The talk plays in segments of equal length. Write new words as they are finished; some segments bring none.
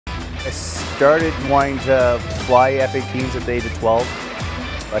I started wanting to fly F-18s at the age of 12.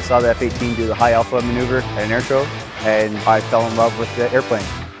 I saw the F-18 do the high alpha maneuver at an air show, and I fell in love with the airplane.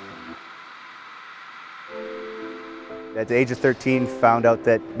 At the age of 13, found out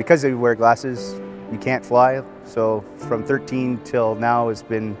that because you wear glasses, you can't fly. So from 13 till now, it's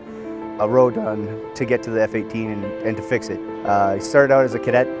been a road to get to the F-18 and to fix it. I started out as a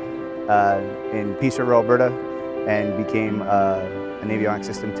cadet in Peace River, Alberta, and became an Avionics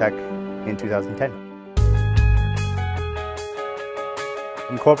Systems Tech in 2010.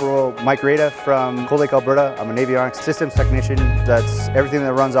 I'm Corporal Mike Reyda from Cold Lake, Alberta. I'm an avionics systems technician. That's everything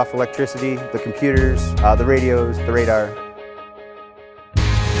that runs off electricity, the computers, the radios, the radar.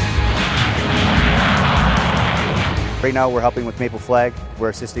 Right now we're helping with Maple Flag. We're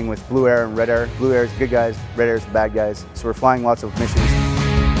assisting with Blue Air and Red Air. Blue Air is the good guys, Red Air is the bad guys. So we're flying lots of missions.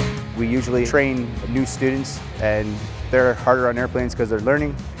 We usually train new students, and they're harder on airplanes because they're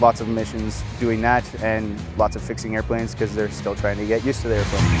learning. Lots of missions doing that, and lots of fixing airplanes because they're still trying to get used to the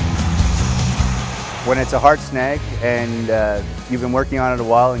airplane. When it's a hard snag and you've been working on it a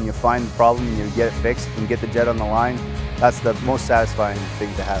while and you find the problem and you get it fixed and get the jet on the line, that's the most satisfying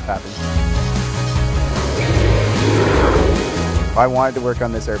thing to have happen. I wanted to work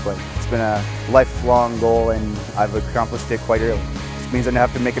on this airplane. It's been a lifelong goal and I've accomplished it quite early. Which means I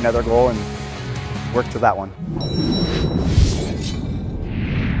have to make another goal and work to that one.